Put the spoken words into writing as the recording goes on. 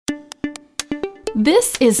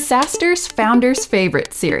This is SaaStr's Founders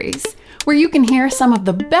Favorite series, where you can hear some of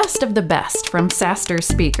the best from SaaStr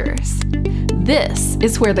speakers. This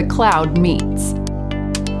is where the cloud meets.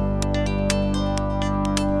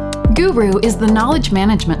 Guru is the knowledge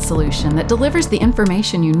management solution that delivers the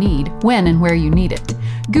information you need when and where you need it.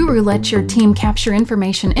 Guru lets your team capture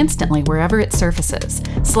information instantly wherever it surfaces.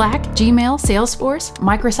 Slack, Gmail, Salesforce,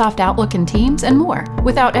 Microsoft Outlook and Teams, and more,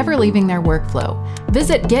 without ever leaving their workflow.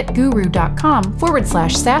 Visit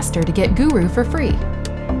getguru.com/SaaStr to get Guru for free.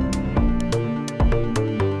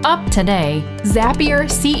 Up today, Zapier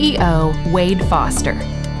CEO Wade Foster.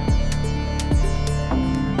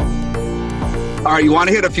 All right, you want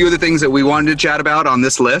to hit a few of the things that we wanted to chat about on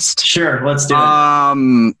this list? Sure, let's do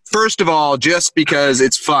it. First of all, just because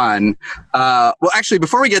it's fun. Well, actually,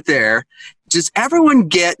 before we get there, does everyone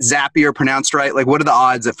get Zapier pronounced right? Like, what are the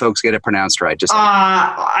odds that folks get it pronounced right?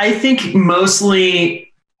 I think mostly...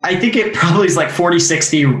 I think it probably is like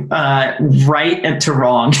 40-60 right and to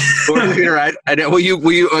wrong. Right. Do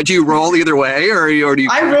you roll either way or do you?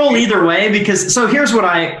 I roll either way because, so here's what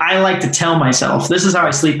I like to tell myself. This is how I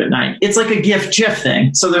sleep at night. It's like a GIF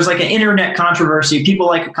thing. So there's like an internet controversy. People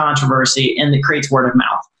like a controversy and it creates word of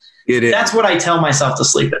mouth. It is. That's what I tell myself to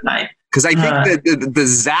sleep at night. Because I think that the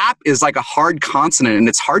zap is like a hard consonant and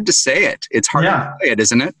it's hard to say it. It's hard to say it,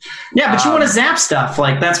 isn't it? Yeah, but you want to zap stuff.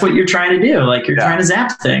 Like that's what you're trying to do. Like you're trying to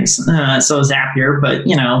zap things. So Zapier, but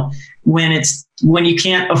you know, when you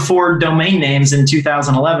can't afford domain names in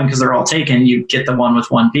 2011 because they're all taken, you get the one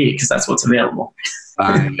with one P because that's what's available.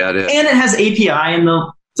 I got it. And it has API in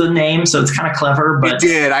the name, so it's kind of clever. But it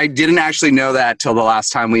did. I didn't actually know that till the last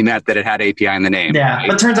time we met that it had API in the name. Yeah,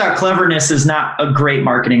 but turns out cleverness is not a great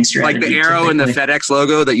marketing strategy. Like the arrow in the FedEx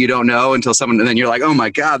logo that you don't know until someone, and then you're like, oh my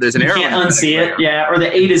God, there's an arrow. You can't unsee it. Yeah, or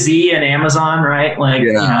the A to Z in Amazon, right? Like,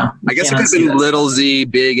 you know, I guess it could have been little Z,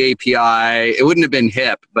 big API. It wouldn't have been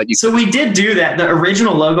hip, but so we did do that. The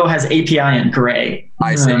original logo has API in gray.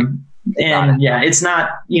 I see. And it's not,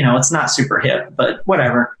 it's not super hip, but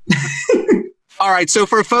whatever. All right. So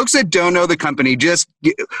for folks that don't know the company,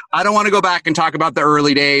 I don't want to go back and talk about the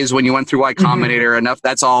early days when you went through Y Combinator enough.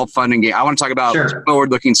 That's all fun and game. I want to talk about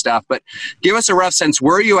forward-looking stuff, but give us a rough sense.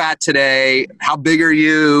 Where are you at today? How big are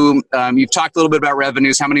you? You've talked a little bit about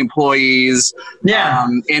revenues. How many employees? Yeah.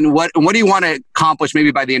 And what do you want to accomplish maybe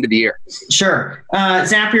by the end of the year? Sure.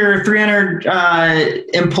 Zapier, 300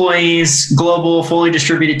 employees, global, fully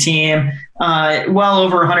distributed team. Well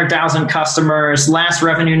over 100,000 customers. Last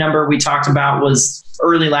revenue number we talked about was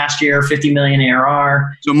early last year, 50 million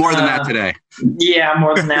ARR. So more than that today. Yeah,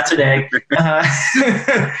 more than that today.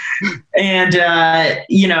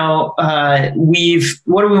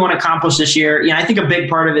 What do we want to accomplish this year? I think a big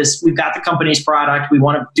part of it is we've got the company's product. We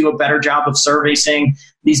want to do a better job of servicing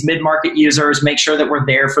these mid-market users, make sure that we're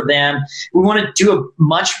there for them. We want to do a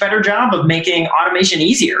much better job of making automation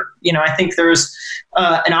easier. I think there's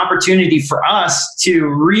an opportunity for us to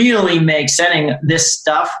really make setting this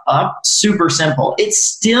stuff up super simple. It's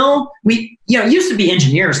still, it used to be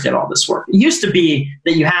engineers did all this work. It used to be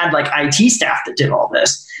that you had like IT staff that did all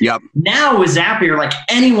this. Yep. Now with Zapier, like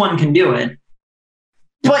anyone can do it.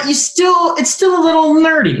 But it's still a little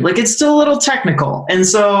nerdy, like it's still a little technical. And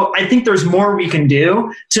so I think there's more we can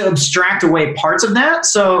do to abstract away parts of that.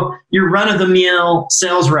 So your run-of-the-mill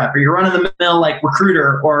sales rep or your run-of-the-mill like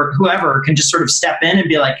recruiter or whoever can just sort of step in and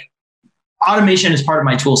be like, automation is part of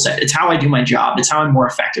my tool set. It's how I do my job. It's how I'm more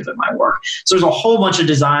effective at my work. So there's a whole bunch of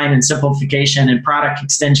design and simplification and product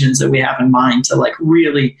extensions that we have in mind to like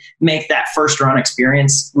really make that first run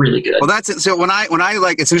experience really good. Well, that's it. So when I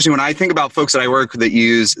like, essentially when I think about folks that I work with that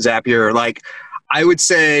use Zapier, like I would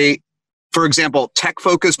say, for example, tech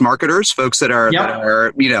focused marketers, folks that are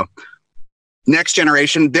next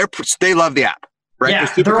generation, they love the app. Right?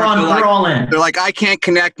 Yeah, they're all in. They're like, I can't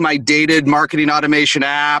connect my dated marketing automation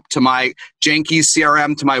app to my janky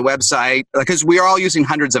CRM to my website because we are all using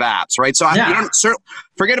hundreds of apps, right? So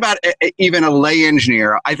forget about even a lay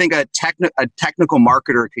engineer. I think a technical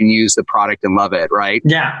marketer can use the product and love it, right?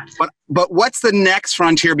 Yeah. But what's the next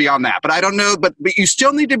frontier beyond that? But I don't know. But you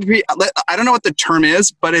still need to be. I don't know what the term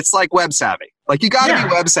is, but it's like web savvy. Like you got to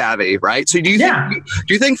be web savvy, right? So do you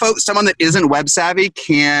think someone that isn't web savvy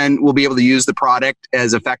will be able to use the product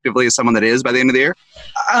as effectively as someone that is by the end of the year?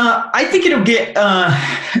 I think it'll get.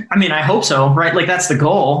 I hope so, right? Like that's the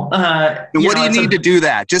goal. What do you need to do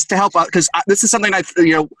that just to help out? Because this is something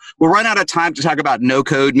we'll run out of time to talk about no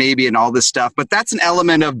code maybe and all this stuff, but that's an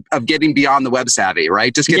element of getting beyond the web savvy,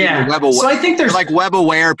 right? Just getting web aware. So I think there's like web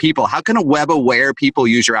aware people. How can a web aware people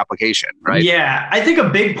use your application, right? Yeah, I think a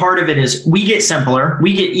big part of it is we get get simpler,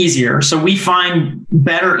 we get easier. So we find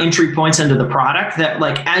better entry points into the product that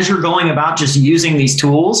like, as you're going about just using these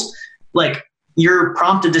tools, like you're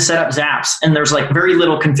prompted to set up Zaps and there's like very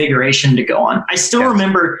little configuration to go on. I still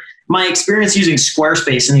remember my experience using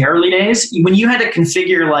Squarespace in the early days. When you had to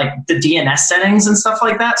configure like the DNS settings and stuff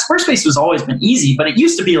like that, Squarespace has always been easy, but it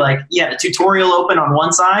used to be like you had a tutorial open on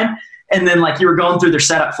one side and then like you were going through their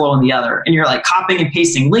setup flow on the other and you're like copying and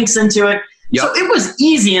pasting links into it. Yep. So it was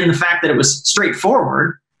easy in the fact that it was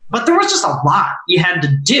straightforward, but there was just a lot you had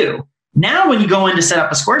to do. Now, when you go in to set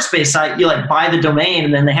up a Squarespace site, you like buy the domain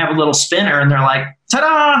and then they have a little spinner and they're like,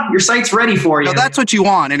 ta-da, your site's ready for you. So that's what you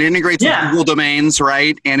want. It integrates with Google domains,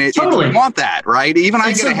 right? And you want that, right? Even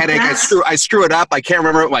I get a headache. I screw it up. I can't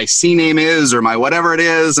remember what my C name is or my whatever it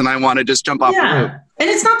is. And I want to just jump off the roof. And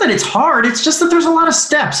it's not that it's hard. It's just that there's a lot of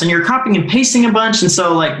steps and you're copying and pasting a bunch. And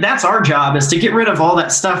so like, that's our job, is to get rid of all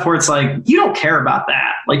that stuff where it's like, you don't care about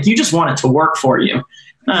that. Like you just want it to work for you.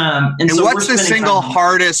 And so what's the single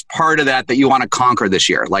hardest part of that you want to conquer this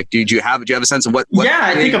year? Like, do you have a sense of what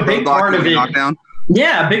I think a big part of it.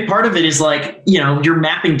 Yeah, a big part of it is like, you're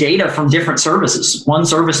mapping data from different services, one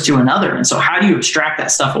service to another. And so how do you abstract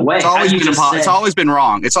that stuff away? It's always been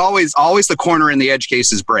wrong. It's always the corner in the edge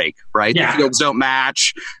cases break, right? Yeah. The fields don't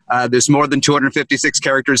match. There's more than 256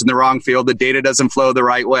 characters in the wrong field. The data doesn't flow the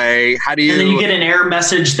right way. And then you get an error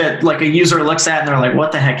message that like a user looks at and they're like,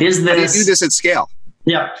 what the heck is this? How do you do this at scale?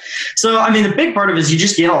 Yeah. So, I mean, the big part of it is you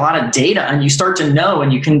just get a lot of data and you start to know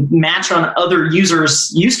and you can match on other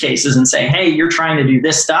users' use cases and say, hey, you're trying to do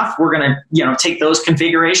this stuff. We're going to, take those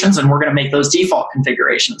configurations and we're going to make those default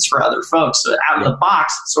configurations for other folks. So out of the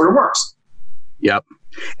box, it sort of works. Yep.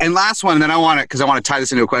 And last one, and then I want to tie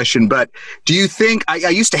this into a question, but do you think, I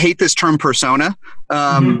used to hate this term persona,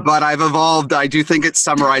 but I've evolved. I do think it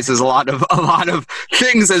summarizes a lot of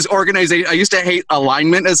things as organization. I used to hate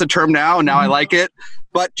alignment as a term now, and now I like it.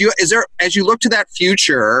 But as you look to that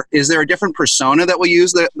future, is there a different persona that will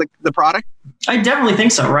use the product? I definitely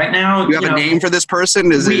think so. Right now, do you have a name for this person?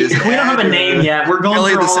 We don't have a name yet. We're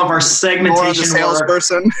going through all of our segmentation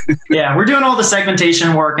salesperson. Yeah, we're doing all the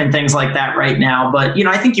segmentation work and things like that right now. But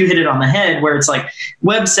I think you hit it on the head where it's like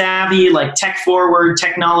web savvy, like tech forward,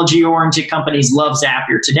 technology oriented companies love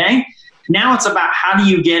Zapier today. Now it's about how do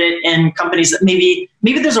you get it in companies that maybe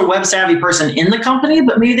there's a web savvy person in the company,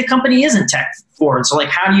 but maybe the company isn't tech forward. So like,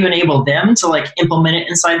 how do you enable them to like implement it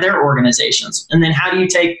inside their organizations? And then how do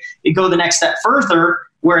you go the next step further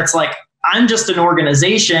where it's like, I'm just an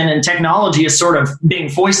organization and technology is sort of being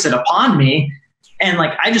foisted upon me. And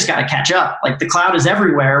like, I just got to catch up. Like the cloud is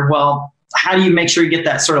everywhere. Well, how do you make sure you get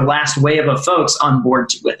that sort of last wave of folks on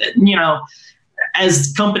board with it? And,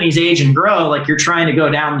 as companies age and grow, like you're trying to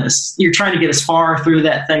you're trying to get as far through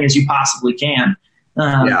that thing as you possibly can.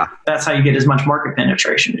 That's how you get as much market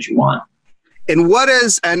penetration as you want. And what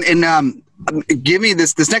is, give me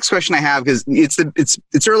this next question I have, because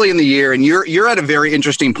it's early in the year and you're at a very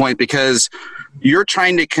interesting point because you're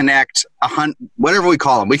trying to connect whatever we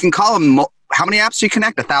call them. We can call them, how many apps do you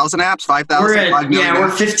connect? 1,000 apps? 5,000? We're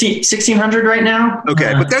 1,600 right now.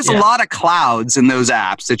 Okay, but there's a lot of clouds in those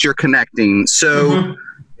apps that you're connecting. So,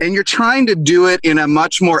 and you're trying to do it in a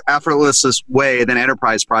much more effortless way than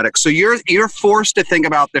enterprise products. So you're forced to think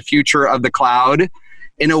about the future of the cloud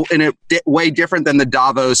in a way different than the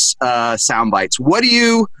Davos sound bites. What do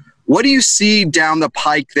you see down the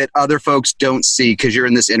pike that other folks don't see because you're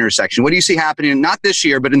in this intersection? What do you see happening, not this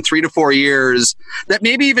year, but in 3 to 4 years, that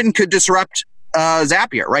maybe even could disrupt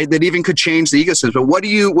Zapier, right? That even could change the ecosystem. But what are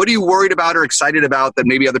you worried about or excited about that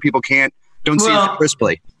maybe other people don't see as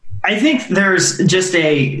crisply? I think there's just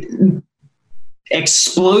a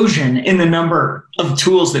explosion in the number of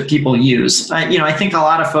tools that people use. I think a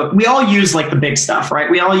lot of folks, we all use like the big stuff, right?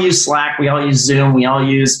 We all use Slack, we all use Zoom, we all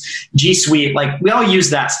use G Suite, like we all use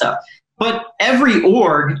that stuff. But every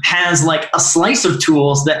org has like a slice of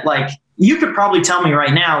tools that like, you could probably tell me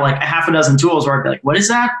right now, like a half a dozen tools where I'd be like, what is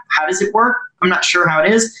that? How does it work? I'm not sure how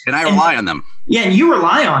it is. And I rely on them. Yeah, and you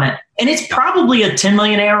rely on it. And it's probably a 10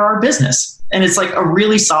 million ARR business. And it's like a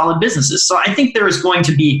really solid business. So I think there is going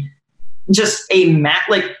to be just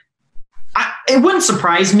it wouldn't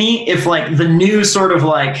surprise me if like the new sort of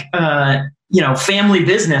like, family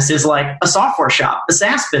business is like a software shop, a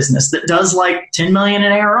SaaS business that does like 10 million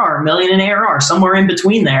in ARR, $1 million in ARR, somewhere in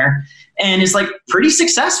between there. And is like pretty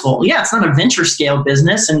successful. Yeah, it's not a venture scale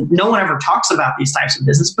business and no one ever talks about these types of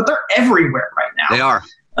business, but they're everywhere right now. They are.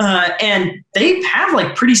 And they have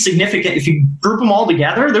like pretty significant, if you group them all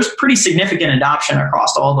together, there's pretty significant adoption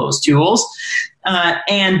across all those tools.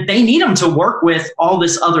 And they need them to work with all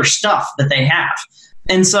this other stuff that they have.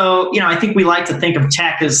 And so, I think we like to think of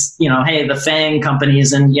tech as, hey, the FANG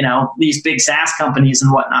companies and, these big SaaS companies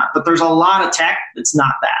and whatnot. But there's a lot of tech that's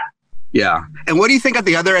not that. Yeah. And what do you think at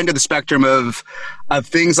the other end of the spectrum of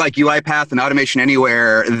things like UiPath and Automation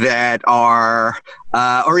Anywhere that are,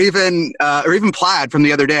 or even Plaid from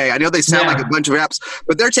the other day? I know they sound like a bunch of apps,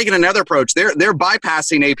 but they're taking another approach. They're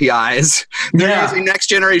bypassing APIs. They're using next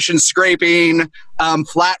generation scraping,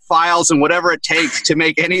 flat files, and whatever it takes to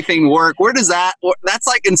make anything work. Where does that's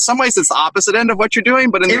like, in some ways, it's the opposite end of what you're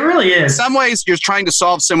doing, but it really is. In some ways, you're trying to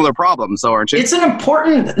solve similar problems, though, aren't you?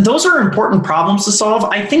 Those are important problems to solve.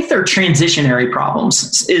 I think they're transitionary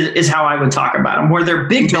problems is how I would talk about them, where they're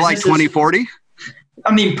big until like 2040.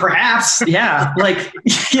 I mean, perhaps, yeah. Like,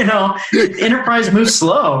 enterprise moves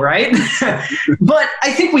slow, right? But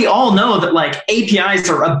I think we all know that like APIs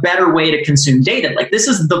are a better way to consume data. Like this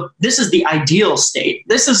is the ideal state.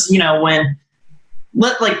 This is, when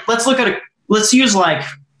let's use like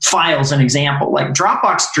files as an example. Like Drive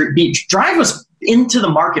was into the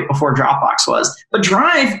market before Dropbox was, but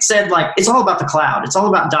Drive said like it's all about the cloud. It's all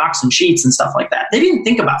about docs and sheets and stuff like that. They didn't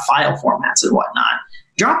think about file formats and whatnot.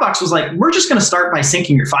 Dropbox was like, we're just going to start by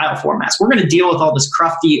syncing your file formats. We're going to deal with all this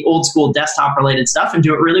crufty, old school desktop related stuff and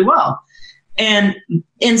do it really well. And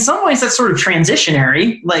in some ways, that's sort of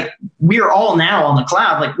transitionary. Like we're all now on the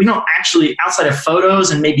cloud. Like we don't actually, outside of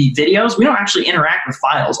photos and maybe videos, we don't actually interact with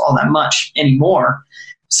files all that much anymore.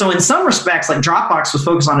 So in some respects, like Dropbox was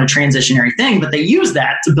focused on a transitionary thing, but they used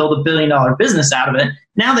that to build $1 billion business out of it.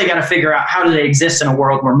 Now they got to figure out how do they exist in a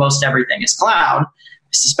world where most everything is cloud.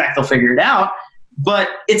 I suspect they'll figure it out. But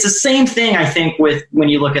it's the same thing, I think, with when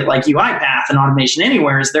you look at like UiPath and Automation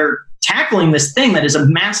Anywhere, is they're tackling this thing that is a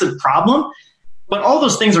massive problem, but all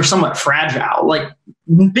those things are somewhat fragile. Like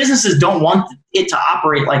businesses don't want it to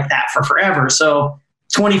operate like that for forever. So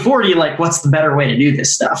 2040, like what's the better way to do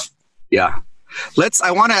this stuff? Yeah.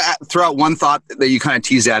 I want to throw out one thought that you kind of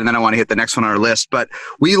teased at, and then I want to hit the next one on our list. But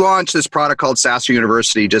we launched this product called SaaStr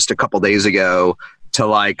University just a couple days ago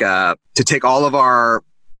to take all of our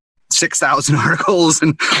 6,000 articles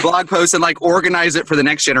and blog posts and like organize it for the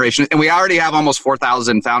next generation. And we already have almost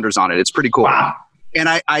 4,000 founders on it. It's pretty cool. Wow. And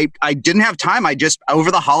I didn't have time.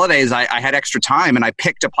 Over the holidays, I had extra time and I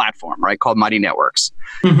picked a platform, right, called Mighty Networks.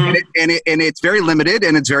 Mm-hmm. And it's very limited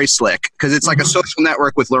and it's very slick because it's like a social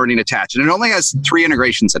network with learning attached. And it only has 3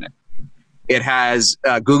 integrations in it. It has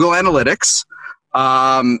Google Analytics.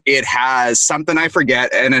 It has something I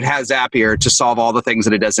forget, and it has Zapier to solve all the things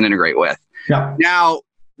that it doesn't integrate with. Yeah. Now,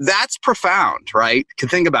 that's profound, right? You can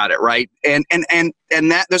think about it, right? And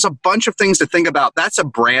that there's a bunch of things to think about. That's a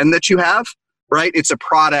brand that you have, right? It's a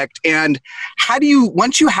product. And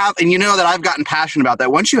once you have, and you know that I've gotten passionate about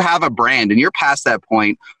that, once you have a brand and you're past that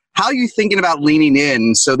point, how are you thinking about leaning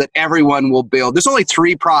in so that everyone will build? There's only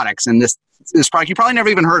 3 products in this product you probably never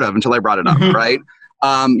even heard of until I brought it up, right?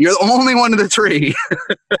 You're the only one of the 3.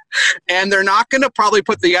 And they're not going to probably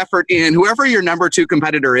put the effort in. Whoever your number 2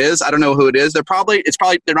 competitor is, I don't know who it is, they're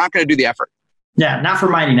not going to do the effort. Yeah, not for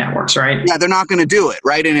Mighty Networks, right? Yeah, they're not going to do it,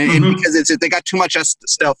 right? And because they got too much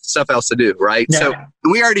stuff else to do, right? Yeah. So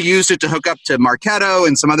we already used it to hook up to Marketo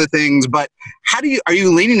and some other things. But are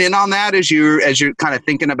you leaning in on that as you're kind of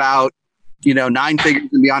thinking about 9 figures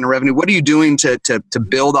and beyond in revenue? What are you doing to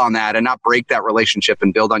build on that and not break that relationship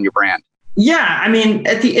and build on your brand? Yeah, I mean,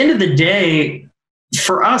 at the end of the day,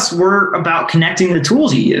 for us, we're about connecting the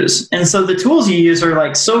tools you use. And so the tools you use are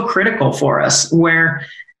like so critical for us where,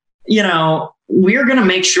 we're going to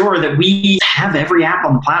make sure that we have every app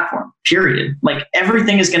on the platform, period. Like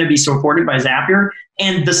everything is going to be supported by Zapier,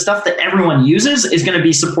 and the stuff that everyone uses is going to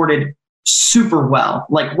be supported super well.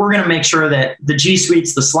 Like we're going to make sure that the G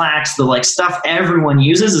Suites, the Slacks, the like stuff everyone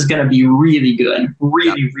uses is going to be really good,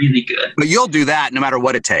 really good. But you'll do that no matter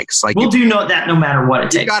what it takes. Like we'll do that no matter what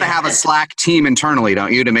it takes. You've got to have a Slack team internally,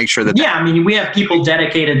 don't you, to make sure that. Yeah, I mean, we have people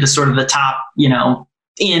dedicated to sort of the top,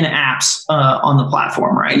 in apps on the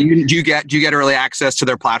platform, right? Do you get early access to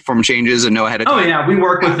their platform changes and know ahead of time? Oh yeah, we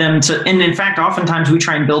work with them and in fact, oftentimes we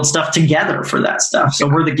try and build stuff together for that stuff. So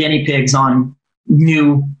we're the guinea pigs on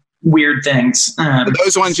new weird things.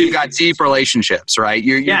 Those ones you've got deep relationships, right?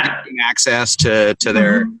 You're getting access to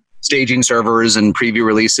their staging servers and preview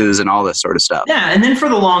releases and all this sort of stuff. Yeah, and then for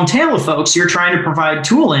the long tail of folks, you're trying to provide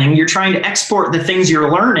tooling. You're trying to export the things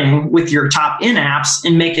you're learning with your top in apps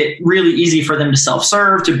and make it really easy for them to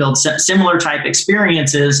self-serve, to build similar type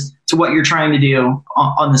experiences to what you're trying to do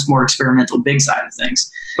on this more experimental big side of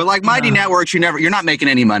things. But like Mighty Networks, you're not making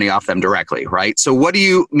any money off them directly, right? So what do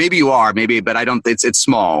you, maybe you are, but I don't, it's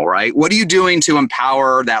small, right? What are you doing to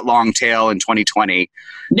empower that long tail in 2020?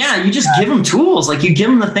 Yeah, you just give them tools. Like you give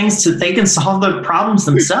them the things so they can solve the problems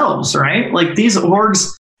themselves, right? Like these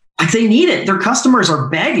orgs, like they need it. Their customers are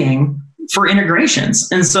begging for integrations.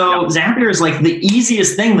 And so Zapier is like the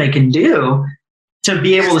easiest thing they can do to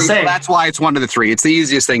be able to say. That's why it's one of the three. It's the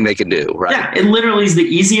easiest thing they can do, right? Yeah, it literally is the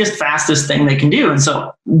easiest, fastest thing they can do. And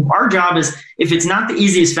so our job is, if it's not the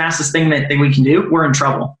easiest, fastest thing that we can do, we're in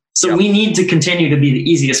trouble. So we need to continue to be the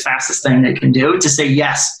easiest, fastest thing they can do to say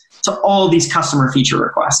yes to all these customer feature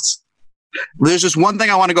requests. There's just one thing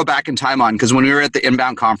I want to go back in time on, because when we were at the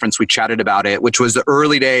Inbound conference, we chatted about it, which was the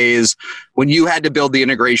early days when you had to build the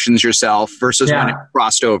integrations yourself versus when it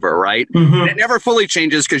crossed over, right? And it never fully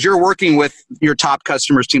changes because you're working with your top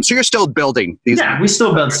customers team. So you're still building these. Yeah, we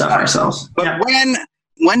still build stuff ourselves. But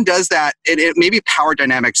when does that, it maybe power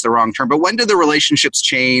dynamics the wrong term, but when do the relationships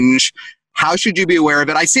change? How should you be aware of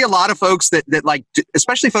it? I see a lot of folks that like,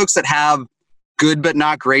 especially folks that have good but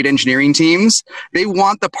not great engineering teams, they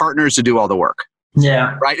want the partners to do all the work.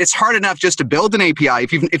 Yeah. Right? It's hard enough just to build an API.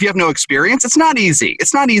 If you have no experience, it's not easy.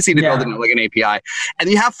 It's not easy to build an API. And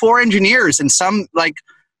you have 4 engineers, and some like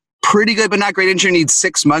pretty good but not great engineer needs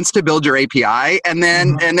 6 months to build your API. And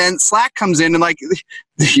then Slack comes in and like,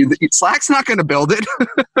 Slack's not going to build it.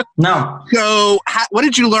 No. So what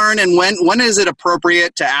did you learn, and when is it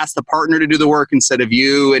appropriate to ask the partner to do the work instead of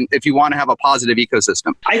you, and if you want to have a positive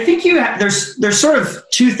ecosystem? I think there's sort of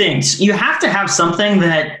 2 things. You have to have something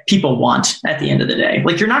that people want at the end of the day.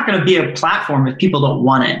 Like you're not going to be a platform if people don't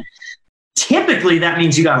want it. Typically, that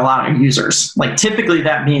means you got a lot of users. Like typically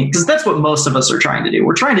that means, because that's what most of us are trying to do.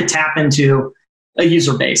 We're trying to tap into a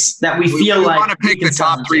user base that we feel like we want to pick the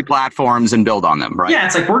top 3 platforms and build on them, right? Yeah,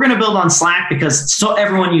 it's like we're going to build on Slack because so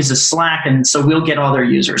everyone uses Slack, and so we'll get all their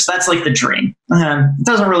users. That's like the dream. It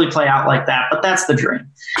doesn't really play out like that, but that's the dream.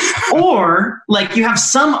 Or like you have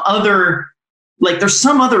some other, like there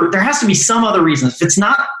has to be some other reason. If it's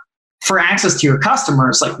not for access to your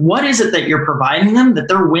customers, like what is it that you're providing them that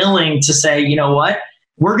they're willing to say, you know what?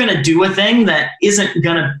 We're going to do a thing that isn't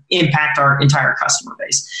going to impact our entire customer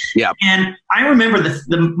base. Yeah. And I remember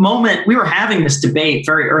the moment we were having this debate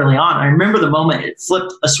very early on. I remember the moment it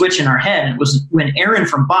flipped a switch in our head. And it was when Aaron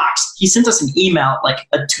from Box, he sent us an email like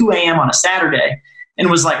at 2 a.m. on a Saturday and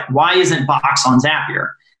was like, why isn't Box on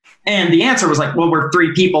Zapier? And the answer was like, well, we're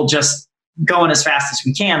 3 people just going as fast as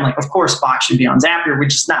we can. Like, of course, Box should be on Zapier. We're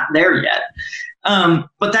just not there yet.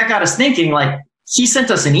 But that got us thinking, like, he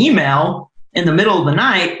sent us an email in the middle of the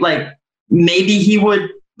night, like maybe he would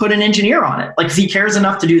put an engineer on it. Like if he cares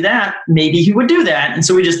enough to do that, maybe he would do that. And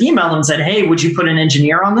so we just emailed him and said, hey, would you put an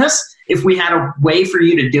engineer on this if we had a way for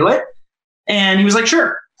you to do it? And he was like,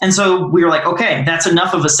 sure. And so we were like, okay, that's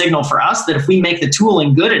enough of a signal for us that if we make the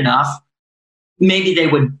tooling good enough, maybe they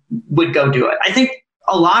would go do it. I think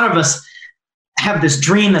a lot of us have this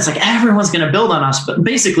dream that's like everyone's going to build on us, but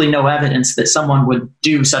basically no evidence that someone would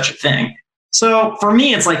do such a thing. So for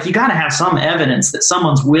me, it's like you got to have some evidence that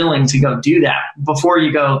someone's willing to go do that before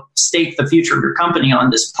you go stake the future of your company on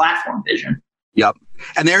this platform vision. Yep.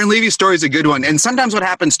 And the Aaron Levy story is a good one. And sometimes what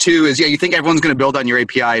happens too is, you think everyone's going to build on your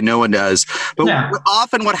API and no one does. But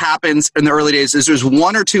often what happens in the early days is there's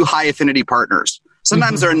 1 or 2 high affinity partners.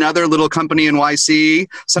 Sometimes they're another little company in YC.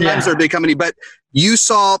 Sometimes they're a big company. But you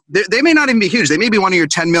saw, they may not even be huge. They may be one of your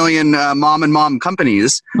 10 million mom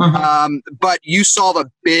companies. But you solve a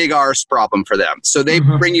big arse problem for them. So they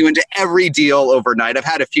bring you into every deal overnight. I've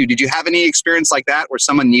had a few. Did you have any experience like that where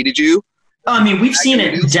someone needed you? I mean, we've seen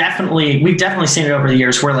it definitely. We've definitely seen it over the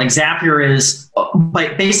years where like Zapier is,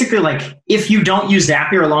 but basically like if you don't use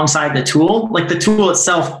Zapier alongside the tool, like the tool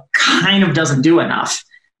itself kind of doesn't do enough.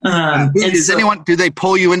 Do they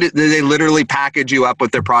pull you into, do they literally package you up with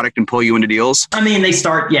their product and pull you into deals? I mean, they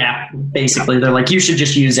start, basically they're like, you should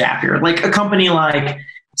just use Zapier. Like a company like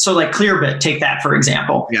Clearbit, take that for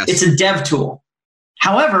example. Yes. It's a dev tool.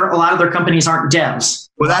 However, a lot of their companies aren't devs.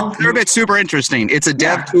 Well, Clearbit's super interesting. It's a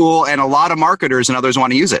dev tool and a lot of marketers and others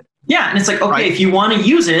want to use it. Yeah. And it's like, okay, if you want to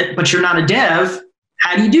use it, but you're not a dev,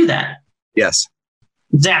 how do you do that? Yes.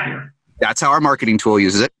 Zapier. That's how our marketing tool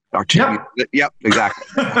uses it. Yep, exactly.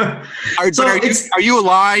 Are you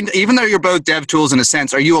aligned, even though you're both dev tools in a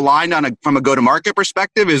sense, are you aligned from a go-to-market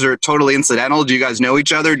perspective? Is it totally incidental? Do you guys know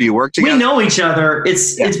each other? Do you work together? We know each other.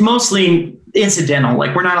 It's mostly incidental.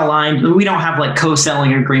 Like we're not aligned. We don't have like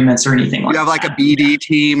co-selling agreements or anything like that. You have like a BD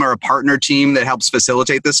team or a partner team that helps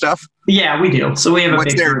facilitate this stuff? Yeah, we do. So we have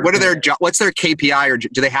what's their KPI, or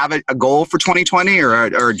do they have a goal for 2020 or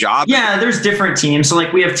a job? Yeah, there's different teams. So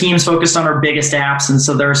like we have teams focused on our biggest apps. And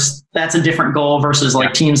so that's a different goal versus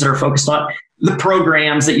like teams that are focused on the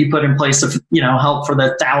programs that you put in place to, help for the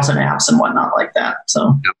 1,000 apps and whatnot like that.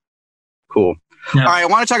 So cool. Yeah. All right, I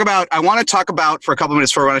want to talk about for a couple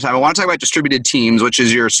minutes before we run out of time. I want to talk about distributed teams, which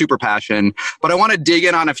is your super passion. But I want to dig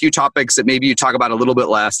in on a few topics that maybe you talk about a little bit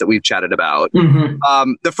less that we've chatted about.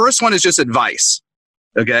 Mm-hmm. The first one is just advice.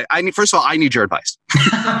 Okay, first of all, I need your advice.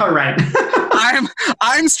 All right.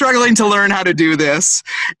 I'm struggling to learn how to do this,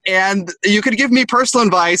 and you could give me personal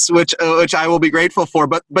advice, which I will be grateful for.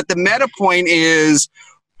 But the meta point is,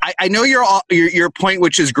 I know your point,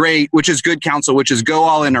 which is great, which is good counsel, which is go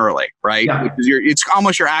all in early, right? Yeah. It's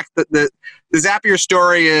almost your act. The Zapier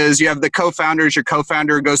story is you have the co-founders. Your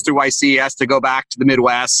co-founder goes through YC, has to go back to the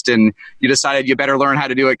Midwest, and you decided you better learn how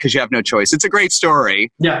to do it because you have no choice. It's a great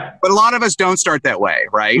story. Yeah. But a lot of us don't start that way,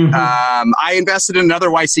 right? Mm-hmm. I invested in another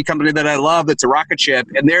YC company that I love that's a rocket ship,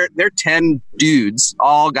 and they're 10 dudes,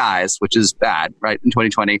 all guys, which is bad, right, in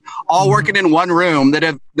 2020, all working in one room that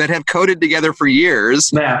have coded together for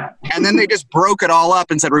years. Yeah. And then they just broke it all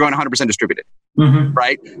up and said, we're going 100% distributed. Mm-hmm.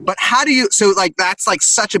 Right. But how do you, that's like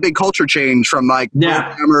such a big culture change from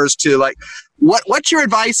programmers to what's your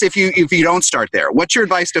advice if you don't start there? What's your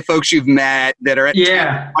advice to folks you've met that are at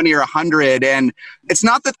 10, 20 or 100? And it's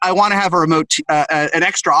not that I want to have a remote, an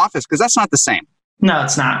extra office, because that's not the same. No,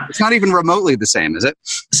 it's not. It's not even remotely the same, is it?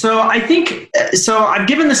 So I think, I've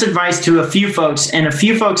given this advice to a few folks, and a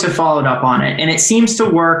few folks have followed up on it, and it seems to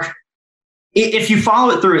work. If you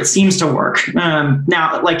follow it through, it seems to work.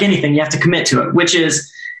 Now, like anything, you have to commit to it, which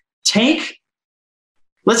is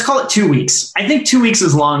let's call it 2 weeks. I think 2 weeks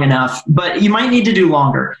is long enough, but you might need to do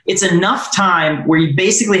longer. It's enough time where you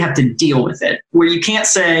basically have to deal with it, where you can't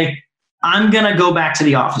say, I'm going to go back to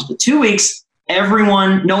the office. But 2 weeks,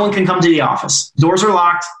 no one can come to the office. Doors are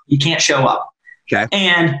locked. You can't show up. Okay.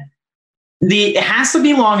 And it has to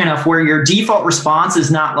be long enough where your default response is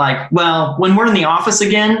not like, well, when we're in the office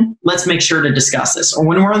again, let's make sure to discuss this. Or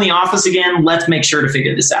when we're in the office again, let's make sure to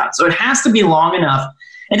figure this out. So it has to be long enough.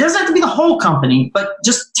 It doesn't have to be the whole company, but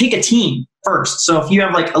just take a team first. So if you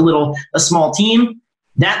have like a small team,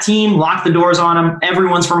 that team, lock the doors on them.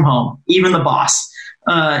 Everyone's from home, even the boss.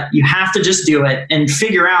 You have to just do it and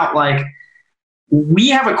figure out we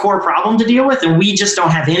have a core problem to deal with, and we just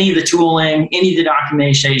don't have any of the tooling, any of the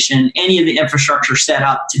documentation, any of the infrastructure set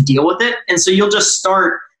up to deal with it. And so you'll just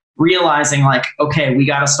start realizing okay, we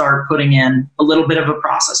got to start putting in a little bit of a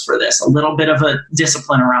process for this, a little bit of a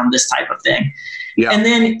discipline around this type of thing. Yeah. And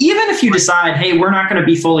then even if you decide, hey, we're not going to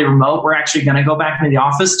be fully remote, we're actually going to go back into the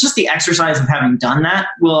office, just the exercise of having done that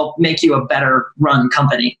will make you a better run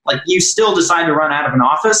company. You still decide to run out of an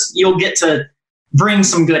office, you'll get to bring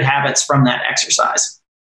some good habits from that exercise.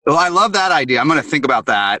 Well, I love that idea. I'm going to think about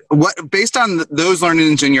that. Based on those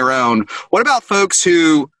learnings in your own, what about folks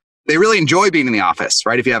who they really enjoy being in the office,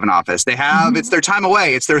 right? If you have an office, they have, it's their time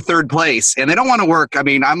away. It's their third place, and they don't want to work. I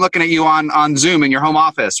mean, I'm looking at you on Zoom in your home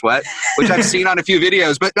office, which I've seen on a few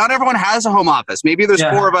videos, but not everyone has a home office. Maybe there's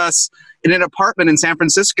 4 of us in an apartment in San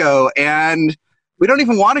Francisco, and we don't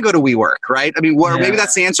even want to go to WeWork, right? I mean, maybe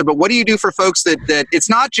that's the answer, but what do you do for folks that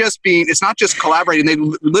it's not just collaborating, they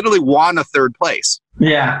literally want a third place?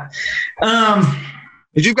 Yeah.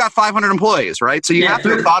 Because you've got 500 employees, right? So you have to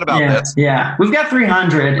have thought about this. Yeah, we've got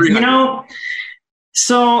 300.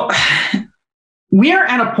 So we are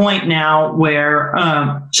at a point now where,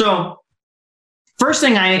 first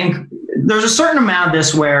thing there's a certain amount of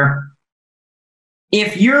this where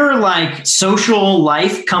if your social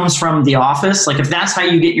life comes from the office, if that's how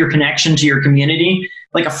you get your connection to your community,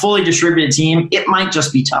 a fully distributed team, it might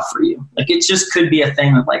just be tough for you. It just could be a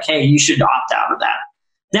thing of hey, you should opt out of that.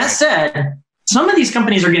 That said, some of these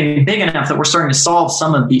companies are getting big enough that we're starting to solve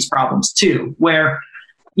some of these problems too, where,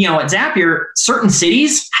 at Zapier, certain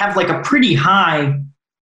cities have a pretty high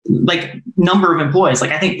number of employees.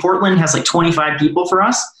 I think Portland has 25 people for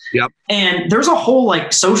us. Yep. And there's a whole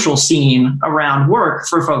social scene around work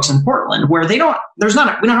for folks in Portland where we don't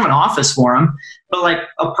have an office for them, but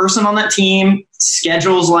a person on that team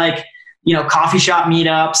schedules coffee shop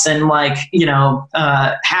meetups and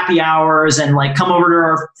happy hours and come over to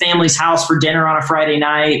our family's house for dinner on a Friday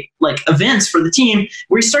night, events for the team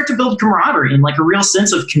where you start to build camaraderie and a real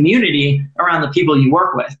sense of community around the people you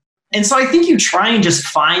work with. And so I think you try and just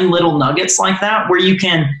find little nuggets like that where you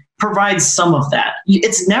can provide some of that.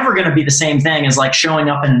 It's never going to be the same thing as showing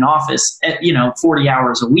up in an office at 40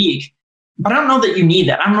 hours a week, But I don't know that you need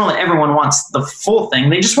that. I don't know that everyone wants the full thing.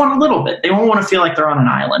 They just want a little bit. They don't want to feel like they're on an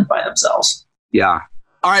island by themselves. Yeah.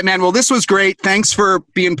 All right, man. Well, this was great. Thanks for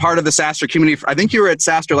being part of the SaaStr community. I think you were at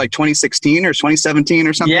SaaStr like 2016 or 2017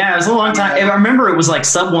 or something. Yeah, it was a long time. I remember it was like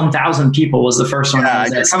sub 1,000 people was the first one. Yeah,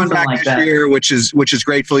 you're coming back like this year, which is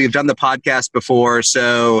grateful. You've done the podcast before,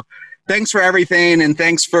 so thanks for everything, and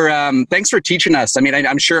thanks for teaching us. I mean,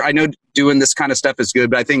 I'm sure I know doing this kind of stuff is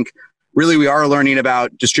good, but I think really we are learning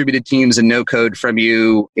about distributed teams and no code from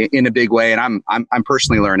you in a big way, and I'm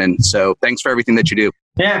personally learning. So thanks for everything that you do.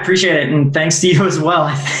 Yeah, I appreciate it, and thanks to you as well.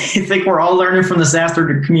 I think we're all learning from the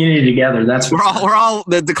SaaStr community together. We're all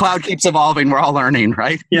the cloud keeps evolving. We're all learning,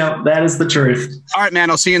 right? Yeah, that is the truth. All right, man.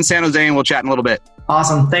 I'll see you in San Jose, and we'll chat in a little bit.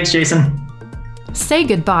 Awesome. Thanks, Jason. Say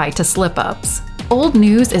goodbye to slip-ups. Old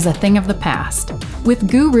news is a thing of the past.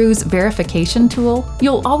 With Guru's verification tool,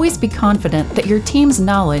 you'll always be confident that your team's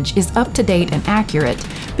knowledge is up to date and accurate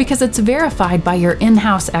because it's verified by your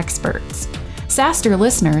in-house experts. SaaStr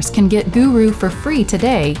listeners can get Guru for free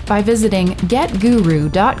today by visiting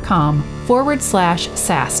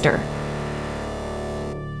getguru.com/SaaStr.